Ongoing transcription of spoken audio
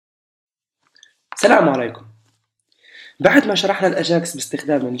السلام عليكم. بعد ما شرحنا الأجاكس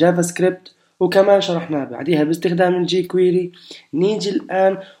باستخدام الجافا سكريبت وكمان شرحناه بعديها باستخدام الجي كويري، نيجي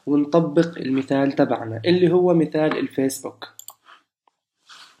الآن ونطبق المثال تبعنا اللي هو مثال الفيسبوك.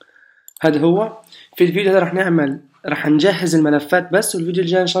 هذا هو. في الفيديو هذا رح نجهز الملفات بس، والفيديو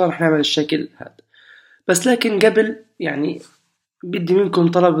الجاي إن شاء الله رح نعمل الشكل هذا بس. لكن قبل بدي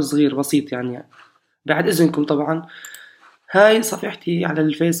منكم طلب صغير بسيط بعد إذنكم طبعا. هاي صفحتي على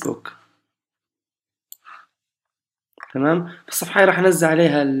الفيسبوك، تمام. في الصفحة هاي راح انزل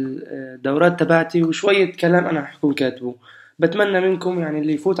عليها الدورات تبعتي وشوية كلام انا راح اكون كاتبه. بتمنى منكم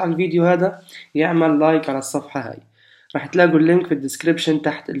اللي يفوت على الفيديو هذا يعمل لايك على الصفحة هاي. راح تلاقوا اللينك في الديسكريبشن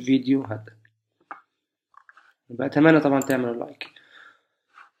تحت الفيديو هذا. بتمنى طبعا تعملوا لايك.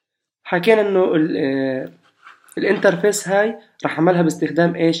 حكينا انه الانترفيس هاي راح اعملها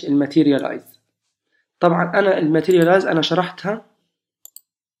باستخدام ايش؟ الماتيريالايز. طبعا انا الماتيريالايز انا شرحتها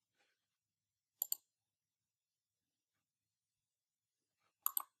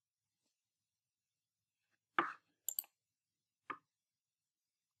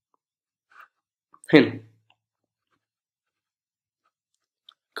هنا.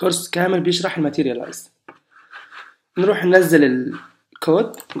 كورس كامل بيشرح الماتيريالايز. نروح ننزل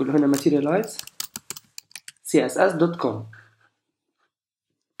الكود، نقول له هنا materialize css.com.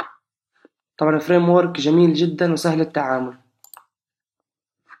 طبعا فريم ورك جميل جدا وسهل التعامل.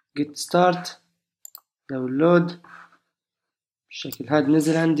 get start download بالشكل هذا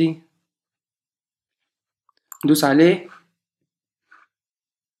نزل عندي، ندوس عليه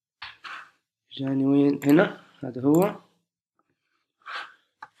جاني وين؟ هنا. هذا هو.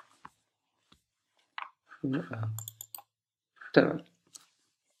 تمام.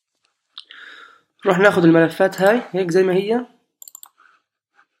 نروح ناخذ الملفات هاي هيك زي ما هي،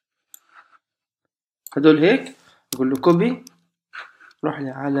 هدول هيك. نقول له كوبي، نروح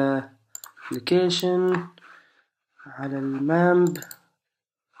على application، على المامب،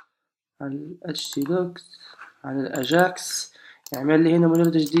 على الhtdocs، على الأجاكس. يعمل لي هنا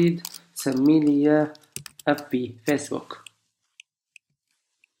مجرد جديد، سمي لي إياه أبي فيسبوك.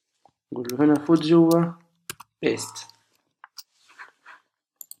 نقول له هنا فوت جوا بيست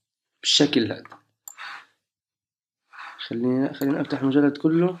بالشكل هذا. خليني أفتح المجلد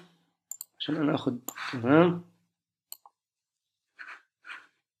كله عشان أنا أخذ. تمام.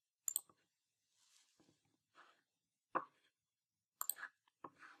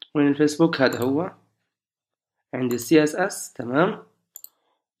 وين الفيسبوك؟ هذا هو. عندي CSS، تمام،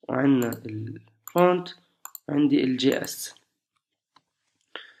 وعندنا الفونت، وعندي الJS.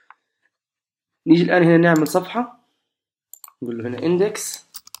 نيجي الآن هنا نعمل صفحة. نقول له هنا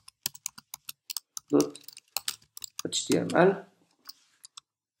index.html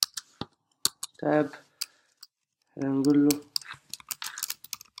تاب. نقول له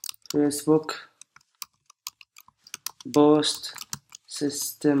فيسبوك بوست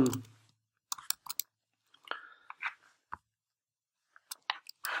سيستم.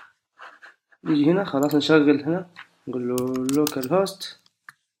 نيجي هنا خلاص نشغل هنا، نقول له local host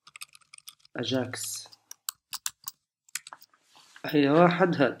Ajax أي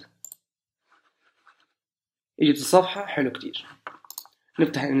واحد. هذا يجي الصفحة حلو كتير.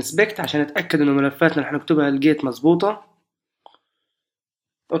 نفتح انسبكت عشان نتأكد انه ملفاتنا اللي حنكتبها لقيت مظبوطة.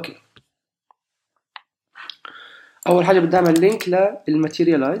 اوكي. اول حاجة بدي اعمل لينك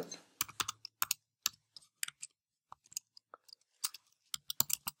للماتيريالايز.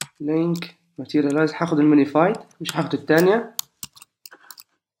 لينك ماتيريالايز. هاخد المانيفايد مش هاخد الثانية.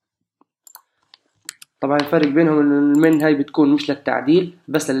 طبعا الفرق بينهم ان المن هاي بتكون مش للتعديل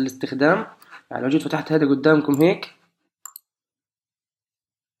بس للاستخدام. لو جيت فتحت هذا قدامكم هيك،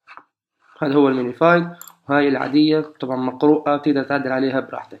 هذا هو المانيفايد، وهاي العادية طبعا مقروءة تقدر تعدل عليها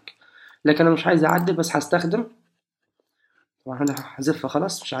براحتك. لكن انا مش عايز اعدل بس هستخدم. طبعا هنا هحذفها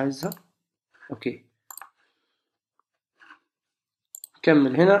خلاص مش عايزها. اوكي.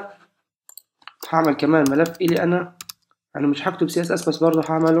 كمل هنا. هعمل كمان ملف إلي أنا مش هكتب CSS بس برضه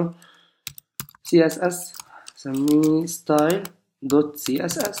هعمله CSS، سميه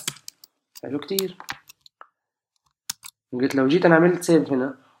style.css. حلو كتير. قلت لو جيت أنا عملت سيف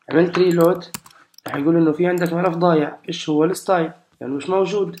هنا، عملت ريلود، راح يقول إنه في عندك ملف ضايع. إيش هو؟ الستايل، يعني مش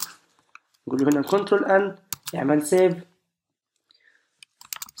موجود. نقول له هنا كنترول N يعمل سيف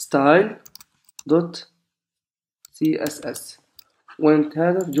style.css. وانت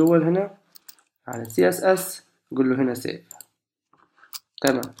هذا جوا هنا على CSS، قول له هنا سيف.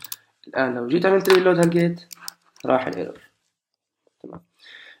 تمام. الآن لو جيت عملت ريلود هلقيت راح الايرور. تمام.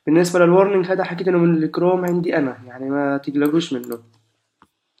 بالنسبة للورنينج هذا حكيت انه من الكروم عندي انا، ما تقلقوش منه.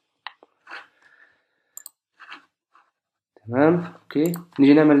 تمام. اوكي.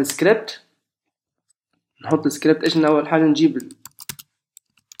 نيجي نعمل السكريبت. نحط السكريبت. ايش اول حاجة نجيب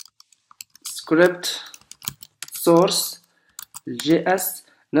السكريبت سورس الجي اس.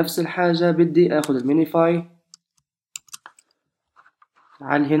 نفس الحاجة بدي اخذ المينيفاي،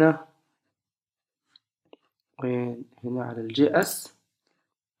 تعال هنا وين هنا على الجي اس،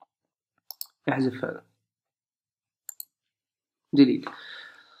 احذف هذا ديليت.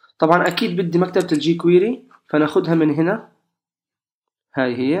 طبعا اكيد بدي مكتبة الجي كويري، فناخدها من هنا،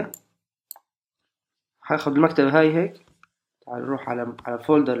 هاي هي. هاخد المكتبة هاي هيك. تعال نروح على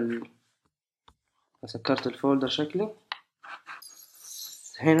فولدر سكرت الفولدر شكلي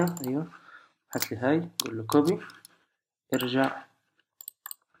هنا. ايوه هاتلي هاي، قول له كوبي، ارجع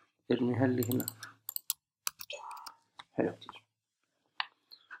ارمي هاللي هنا. حلو كتير.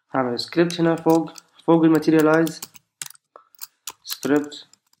 هعمل سكريبت هنا فوق الماتيريالايز، سكريبت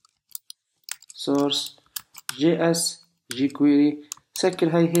سورس جي اس جي كويري.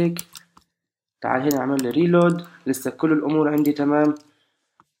 سكر هاي هيك. تعال هنا اعمل لي ريلود. لسه كل الامور عندي تمام.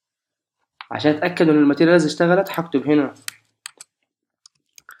 عشان اتاكد ان الماتيريالز اشتغلت حكتب هنا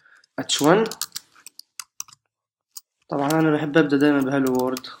H1. طبعا انا بحب ابدا دايما بهالو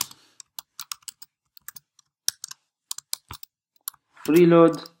وورد.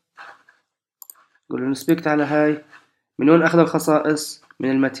 ريلود، قول له انسبكت على هاي. من وين اخذ الخصائص؟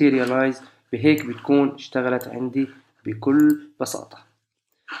 من الماتيريالايز. بهيك بتكون اشتغلت عندي بكل بساطة.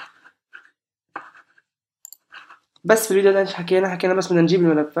 بس في الفيديو ده حكينا بس بدنا نجيب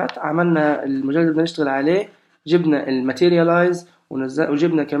الملفات. عملنا المجال اللي بدنا نشتغل عليه، جبنا الماتيريالايز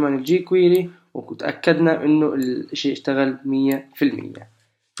وجبنا كمان الجي كويري، وتأكدنا انه الاشي اشتغل 100%.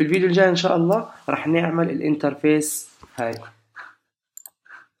 في الفيديو الجاي ان شاء الله راح نعمل الانترفيس هاي.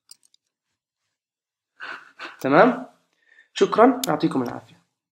 تمام، شكرا، يعطيكم العافية.